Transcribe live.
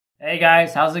Hey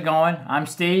guys, how's it going? I'm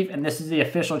Steve, and this is the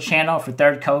official channel for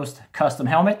Third Coast Custom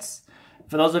Helmets.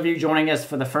 For those of you joining us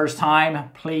for the first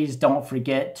time, please don't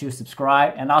forget to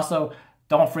subscribe, and also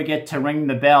don't forget to ring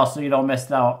the bell so you don't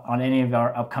miss out on any of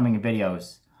our upcoming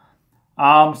videos.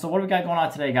 So what do we got going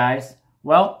on today, guys?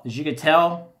 Well, as you can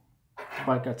tell,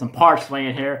 I've got some parts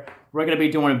laying here. We're going to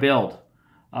be doing a build.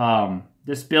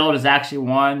 This build is actually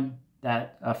one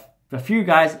that a few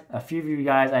of you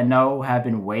guys I know have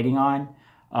been waiting on.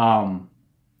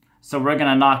 So we're going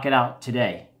to knock it out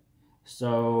today.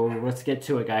 So let's get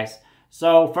to it, guys.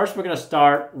 So first we're going to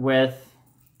start with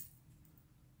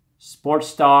Sports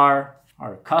Star,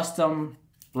 our custom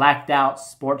blacked out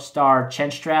Sports Star chin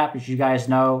strap. As you guys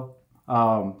know,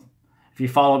 if you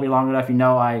follow me long enough, you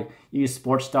know I use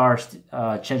Sports Star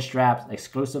chin straps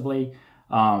exclusively.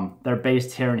 They're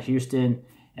based here in Houston,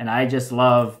 and I just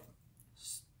love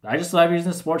using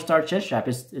the Sports Star chin strap.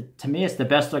 To me, it's the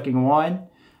best looking one.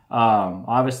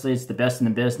 Obviously, it's the best in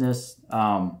the business.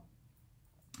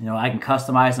 You know, I can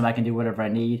customize them. I can do whatever I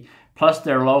need. Plus,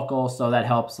 they're local, so that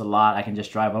helps a lot. I can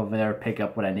just drive over there, pick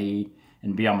up what I need,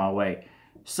 and be on my way.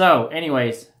 So,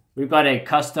 anyways, we've got a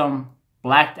custom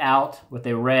blacked out with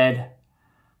a red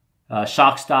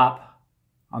shock stop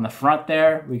on the front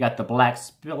there. We got the black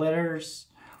splitters.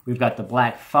 We've got the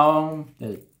black foam,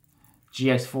 the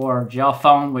GX4 gel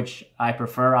foam, which I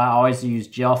prefer. I always use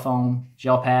gel foam,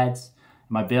 gel pads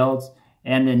in my builds.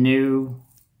 And the new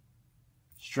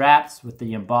straps with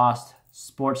the embossed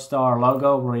Sports Star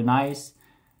logo, really nice.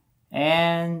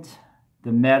 And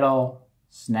the metal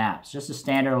snaps, just a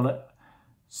standard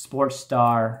Sports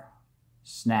Star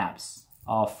snaps,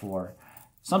 all four.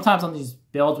 Sometimes on these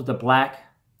builds with the black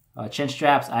chin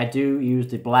straps, I do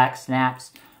use the black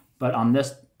snaps, but on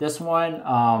this one,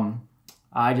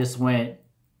 I just went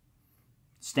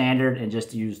standard and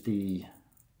just used the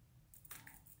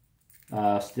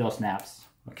steel snaps.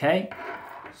 Okay,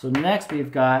 so next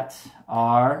we've got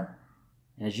our,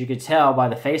 as you can tell by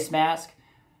the face mask,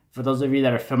 for those of you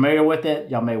that are familiar with it,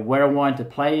 y'all may wear one to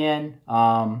play in.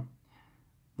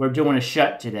 We're doing a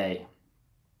shut today.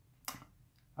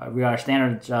 We are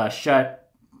standard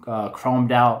shut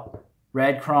chromed out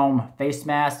red chrome face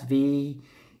mask,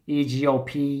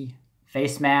 VEGOP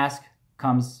face mask,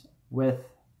 comes with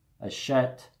a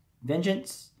shut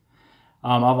Vengeance.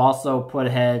 I've also went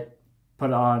ahead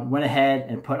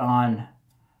and put on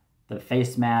the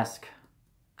face mask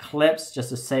clips just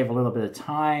to save a little bit of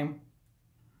time.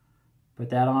 Put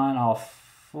that on, all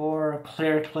four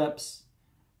clear clips.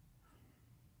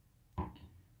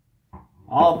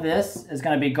 All this is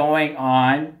going to be going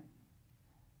on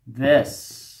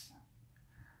this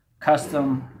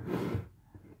custom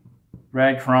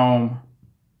red chrome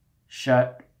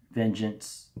shut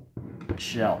Vengeance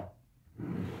shell.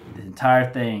 The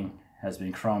entire thing has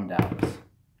been chromed out.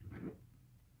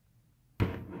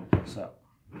 So,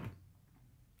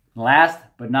 last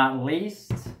but not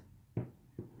least,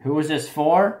 who is this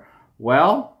for?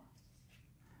 Well,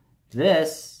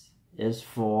 this is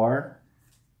for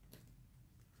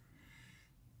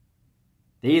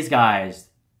these guys,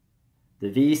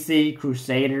 the VC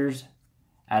Crusaders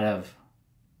out of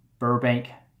Burbank,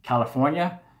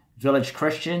 California, Village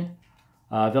Christian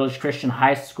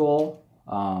High School.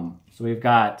 So we've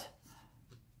got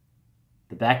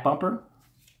the back bumper,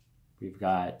 we've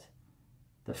got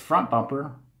the front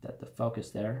bumper, the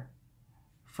focus there,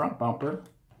 front bumper,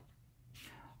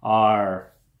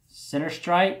 our center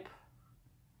stripe,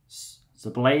 it's a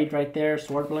blade right there,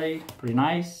 sword blade, pretty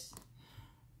nice.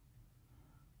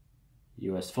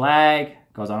 US flag,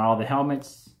 goes on all the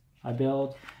helmets I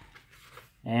build.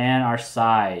 And our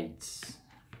sides,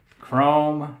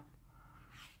 chrome,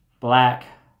 black,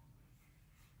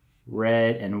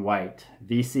 red, and white.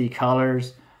 VC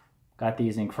colors, got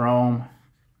these in chrome,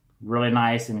 really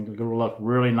nice, and it will look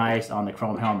really nice on the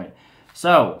chrome helmet.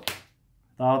 So,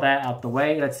 with all that out the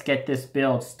way, let's get this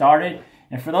build started.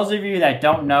 And for those of you that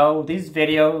don't know, these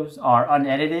videos are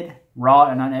unedited, raw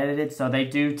and unedited, so they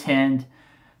do tend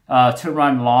to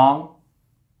run longer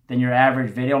than your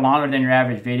average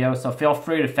video. So feel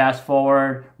free to fast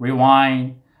forward,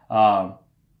 rewind,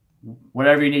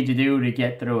 whatever you need to do to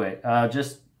get through it. I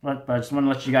just want to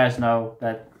let you guys know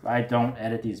that I don't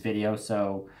edit these videos,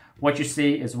 so what you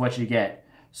see is what you get.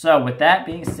 So with that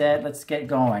being said, let's get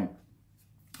going.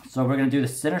 So we're going to do the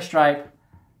center stripe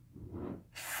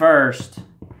first,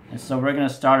 and so we're going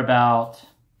to start about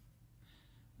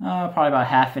probably about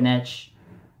 ½ an inch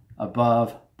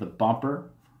above the bumper.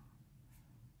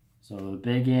 So the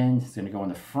big end is going to go in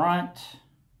the front.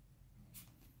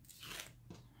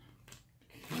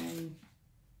 Okay.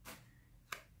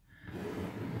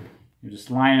 You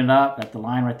just line it up. Got the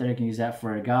line right there. You can use that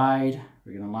for a guide.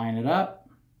 We're going to line it up.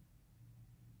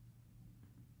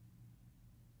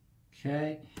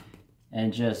 Okay.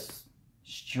 And just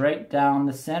straight down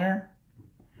the center.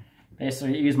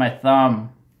 Basically use my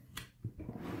thumb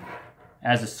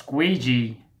as a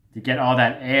squeegee to get all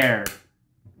that air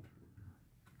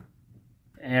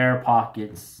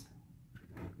pockets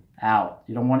out.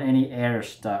 You don't want any air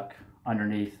stuck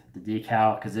underneath the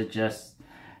decal because it just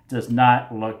does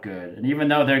not look good. And even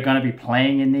though they're going to be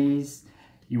playing in these,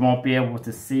 you won't be able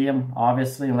to see them,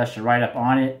 obviously, unless you're right up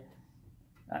on it.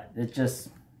 It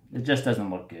just doesn't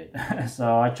look good.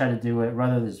 So I try to do it,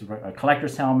 whether there's a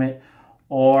collector's helmet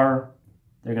or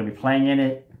they're going to be playing in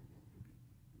it,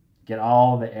 get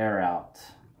all the air out.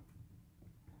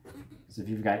 Because if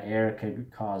you've got air, it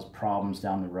could cause problems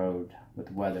down the road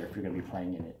with weather if you're going to be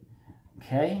playing in it.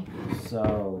 Okay,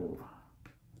 so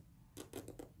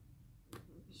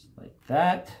just like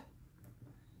that.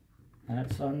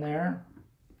 That's on there.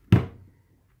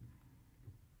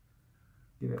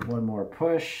 Give it one more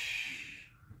push.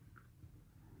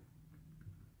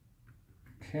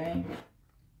 Okay.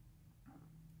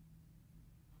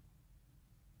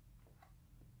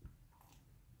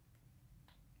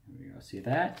 There we go. See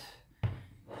that?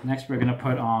 Next, we're going to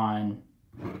put on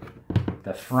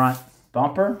the front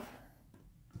bumper.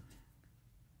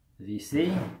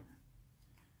 VC.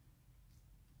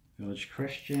 Village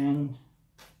Christian.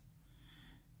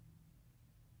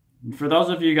 And for those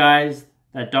of you guys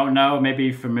that don't know, maybe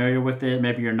you're familiar with it,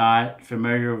 maybe you're not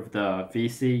familiar with the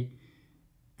VC,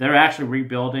 they're actually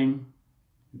rebuilding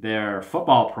their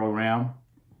football program.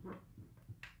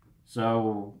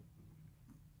 So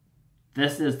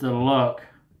this is the look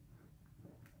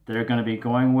they're going to be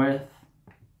going with.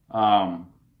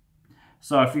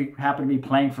 So if you happen to be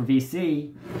playing for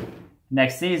VC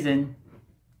next season,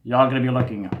 y'all going to be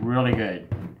looking really good.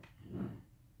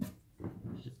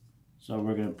 So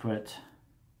we're going to put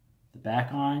the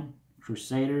back on,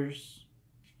 Crusaders.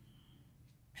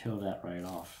 Peel that right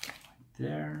off right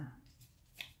there.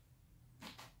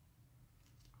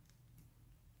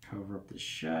 Cover up the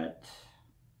shut.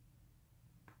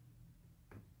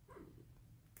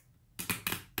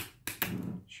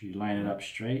 Make sure you line it up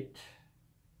straight.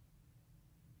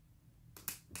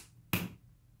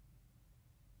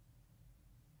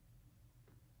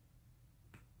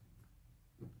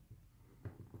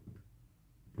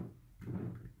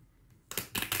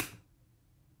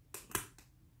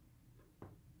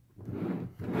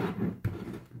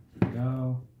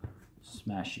 Go.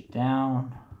 Smash it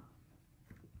down.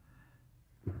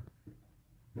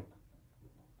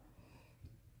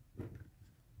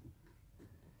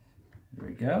 There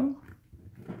we go.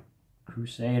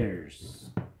 Crusaders.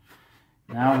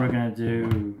 Now we're going to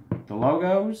do the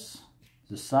logos,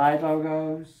 the side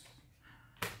logos.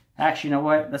 Actually, you know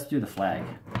what? Let's do the flag.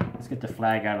 Let's get the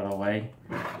flag out of the way.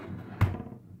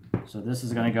 So this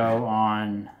is going to go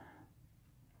on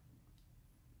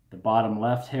the bottom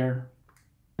left here.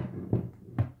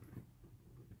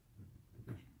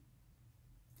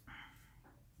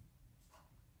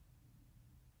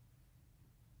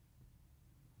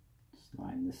 Just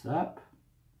line this up.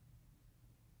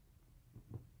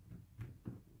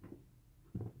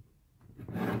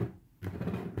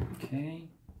 Okay,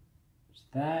 there's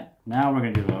that. Now we're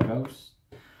going to do logos.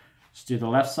 Let's do the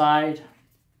left side.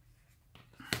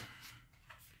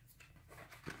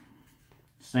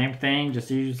 Same thing,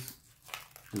 just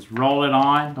roll it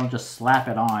on, don't just slap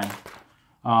it on.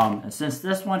 And since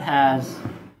this one has,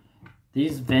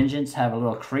 these Vengeance have a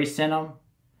little crease in them.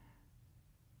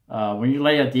 When you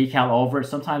lay a decal over it,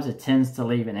 sometimes it tends to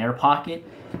leave an air pocket.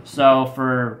 So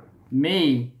for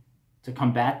me to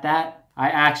combat that, I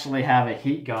actually have a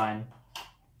heat gun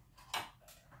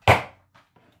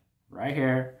right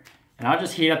here. And I'll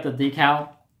just heat up the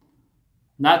decal.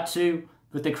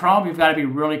 With the chrome, you've got to be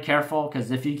really careful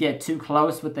because if you get too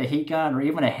close with the heat gun or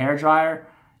even a hairdryer,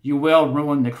 you will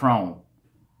ruin the chrome.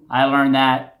 I learned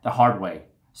that the hard way.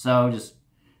 So just,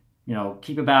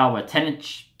 keep about 10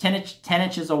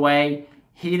 inches away,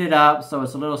 heat it up so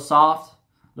it's a little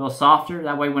softer.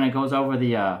 That way when it goes over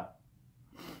the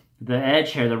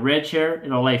edge here, the ridge here,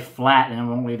 it'll lay flat and it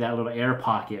won't leave that little air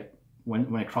pocket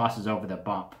when it crosses over the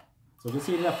bump. So just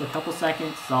heat it up for a couple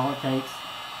seconds, that's all it takes.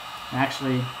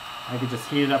 Actually, I could just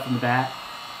heat it up from the back.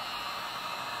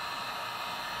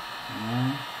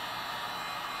 And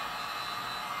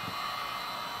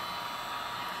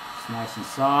it's nice and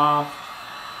soft.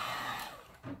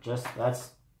 That's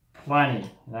plenty.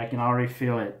 And I can already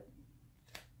feel it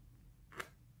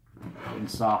getting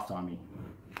soft on me.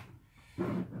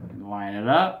 Line it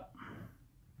up.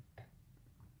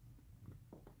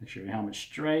 Make sure your helmet's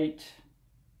straight.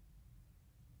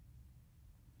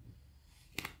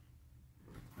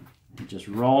 And just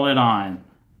roll it on,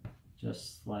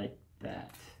 just like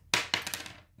that.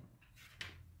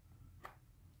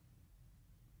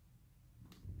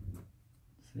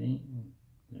 See,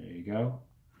 there you go.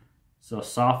 So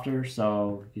softer,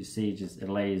 so you see, just it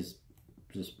lays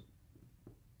just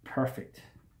perfect.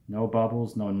 No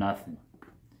bubbles, no nothing.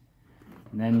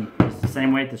 And then it's the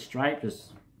same way with the stripe.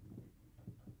 Just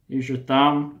use your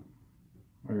thumb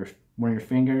or one of your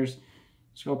fingers.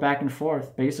 Just go back and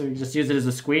forth. Basically, just use it as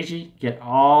a squeegee. Get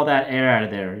all that air out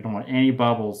of there. You don't want any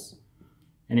bubbles,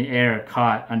 any air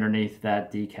caught underneath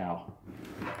that decal.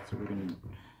 So we're going to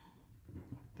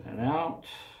knock that out.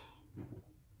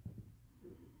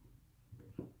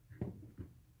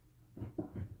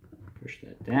 Push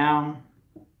that down.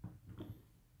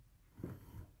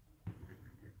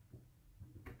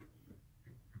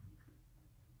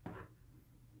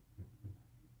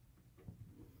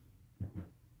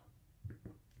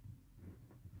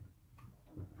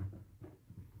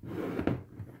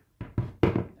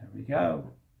 Go.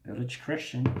 Village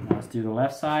Christian. Now let's do the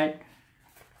left side.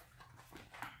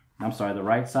 I'm sorry, the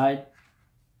right side.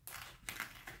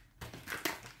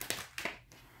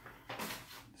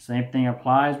 Same thing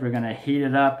applies. We're going to heat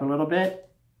it up a little bit.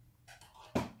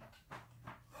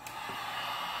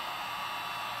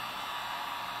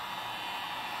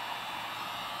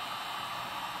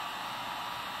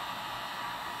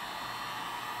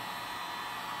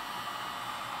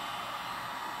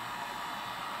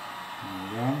 There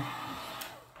we go.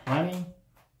 Plenty.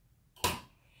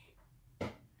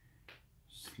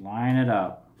 Just line it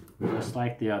up, just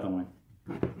like the other one.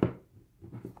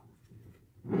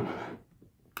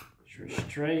 Sure,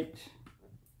 straight.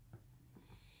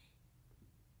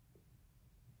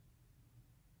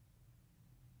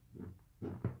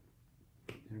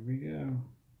 There we go.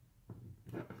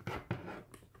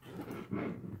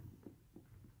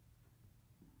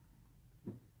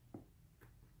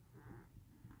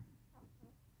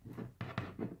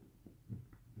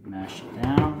 Mash it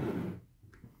down.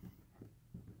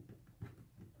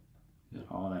 Get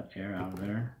all that air out of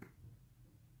there.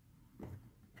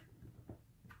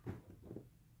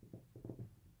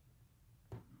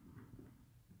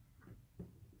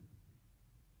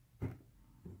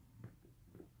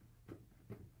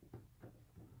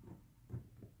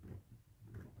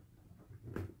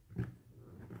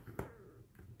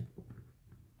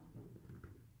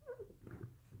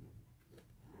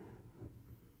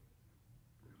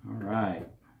 All right.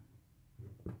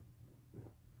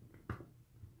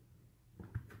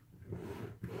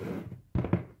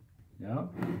 Yep.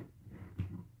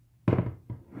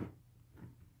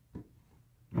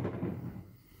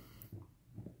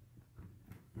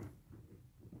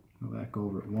 Go back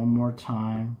over it one more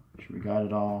time. Make sure we got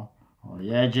it all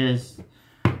the edges.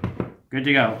 Good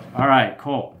to go. All right,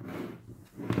 cool.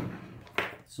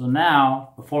 So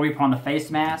now, before we put on the face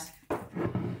mask,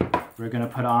 we're going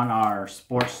to put on our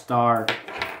Sports Star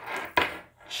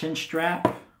chin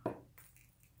strap.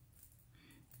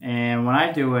 And when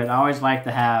I do it, I always like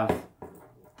to have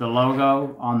the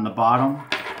logo on the bottom.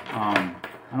 I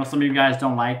know some of you guys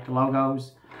don't like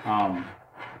logos.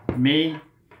 Me,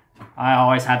 I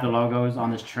always have the logos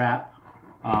on this strap.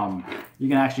 You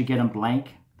can actually get them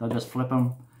blank. They'll just flip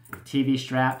them. TV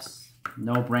straps,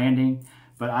 no branding.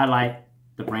 But I like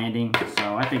the branding,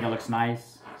 so I think it looks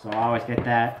nice. So I always get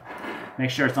that. Make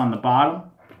sure it's on the bottom.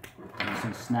 I'm just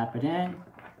going to snap it in.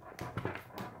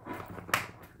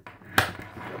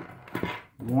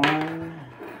 One.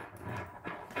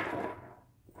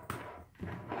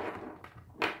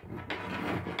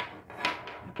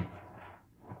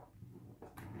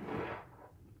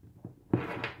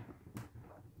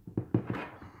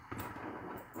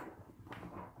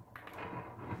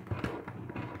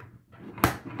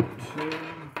 Two.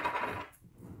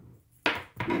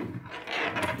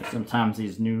 Sometimes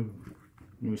these new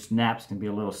snaps can be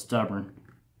a little stubborn.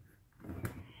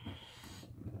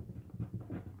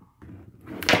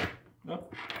 Oh.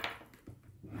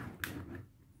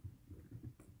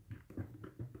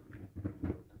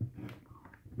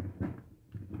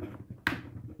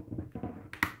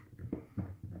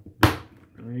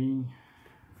 Three.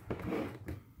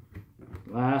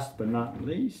 Last but not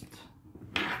least,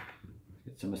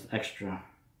 get some of this extra.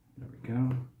 There we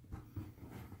go.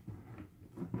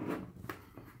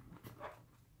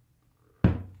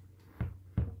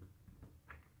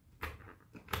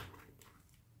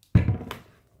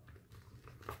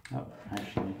 Oh,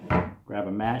 actually, grab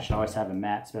a mat. You always have a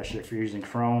mat, especially if you're using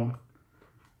chrome.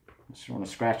 Just want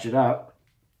to scratch it up.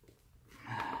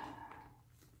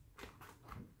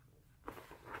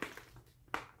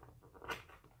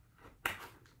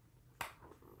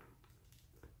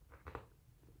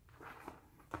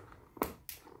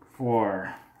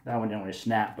 core. That one didn't really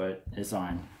snap, but it's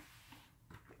on.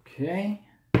 Okay.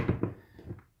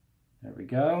 There we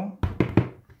go.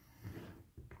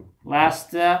 Last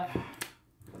step,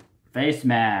 face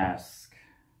mask.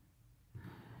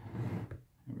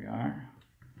 Here we are.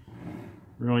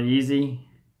 Really easy.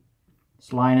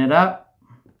 Just line it up.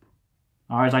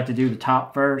 I always like to do the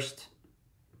top first.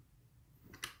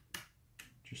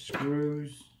 Just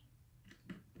screws.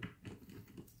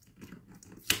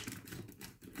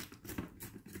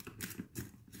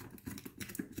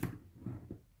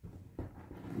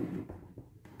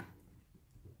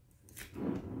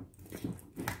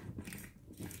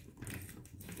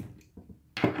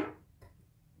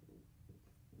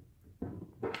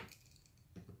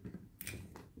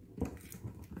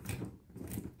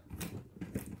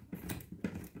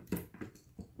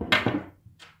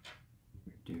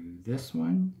 This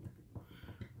one,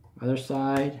 other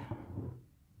side.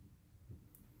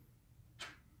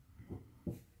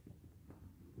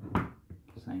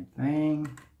 Same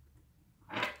thing.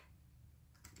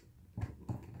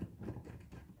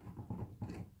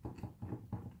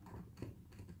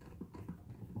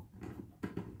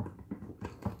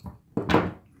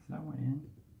 That one in.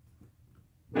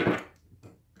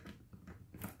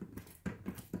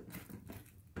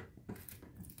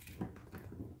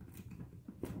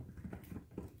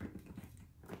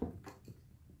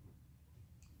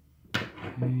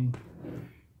 Okay.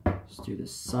 Let's do the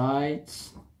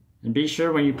sides. And be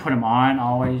sure when you put them on,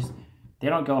 always, they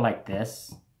don't go like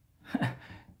this.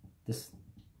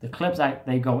 The clips,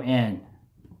 they go in.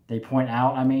 They point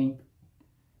out, I mean.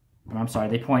 I'm sorry,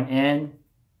 they point in,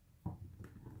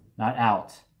 not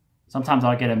out. Sometimes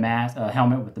I'll get a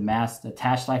helmet with the mask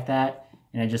attached like that,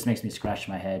 and it just makes me scratch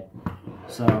my head.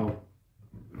 So,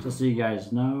 just so you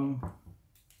guys know.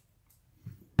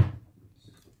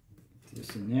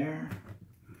 This in there.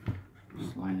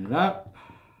 Just line it up.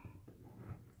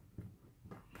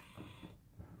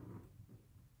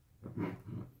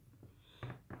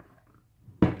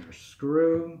 Your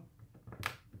screw.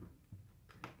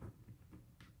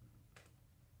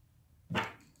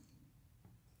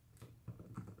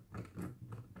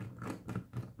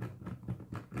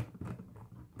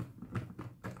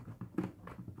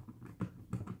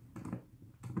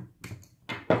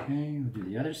 Okay, we'll do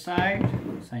the other side.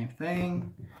 Same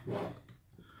thing.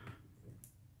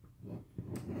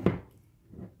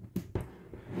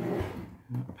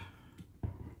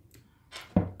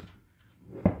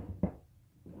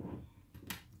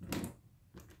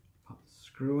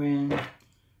 Screw in,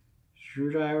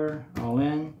 screwdriver, all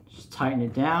in, just tighten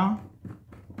it down.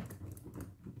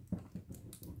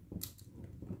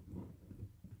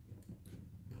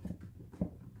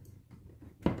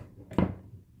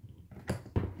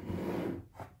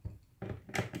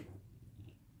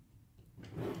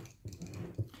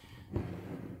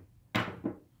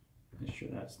 Make sure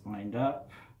that's lined up.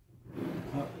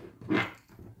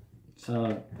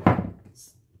 So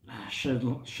I should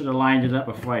have lined it up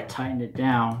before I tightened it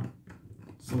down.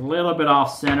 It's a little bit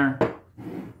off center.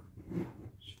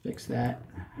 Just fix that.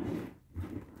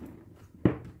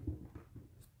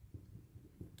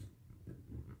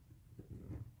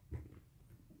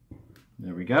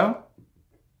 There we go.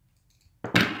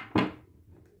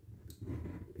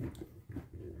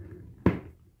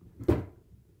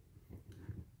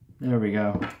 There we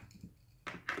go.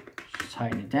 Just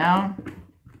tighten it down.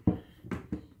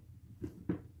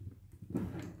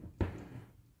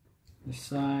 This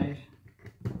side.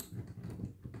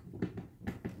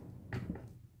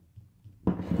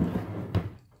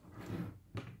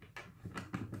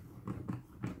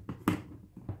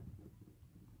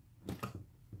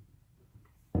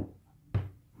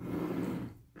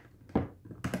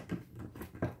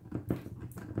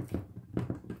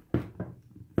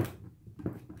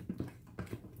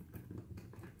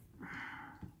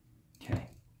 Okay.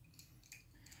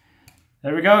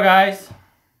 There we go, guys.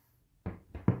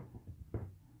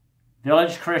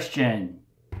 Village Christian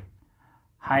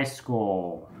High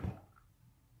School.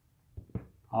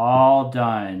 All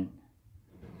done.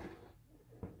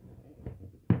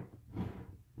 There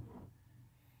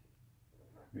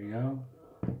we go.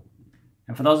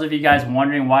 And for those of you guys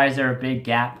wondering why is there a big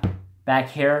gap back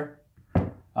here,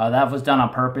 that was done on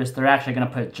purpose. They're actually going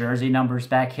to put jersey numbers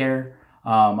back here.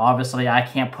 Obviously, I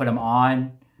can't put them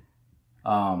on.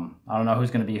 I don't know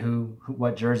who's going to be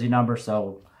what jersey number,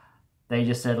 so they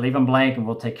just said leave them blank and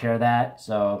we'll take care of that.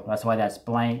 So that's why that's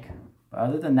blank. But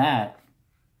other than that,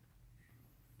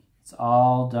 it's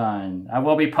all done. I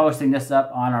will be posting this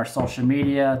up on our social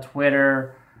media,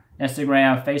 Twitter,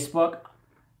 Instagram, Facebook.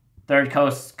 Third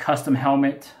Coast custom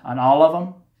helmet on all of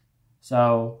them.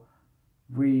 So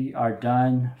we are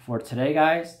done for today,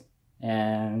 guys.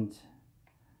 And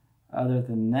other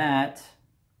than that,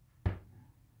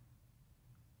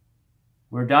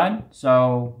 we're done.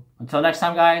 So until next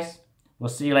time, guys, we'll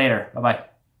see you later. Bye-bye.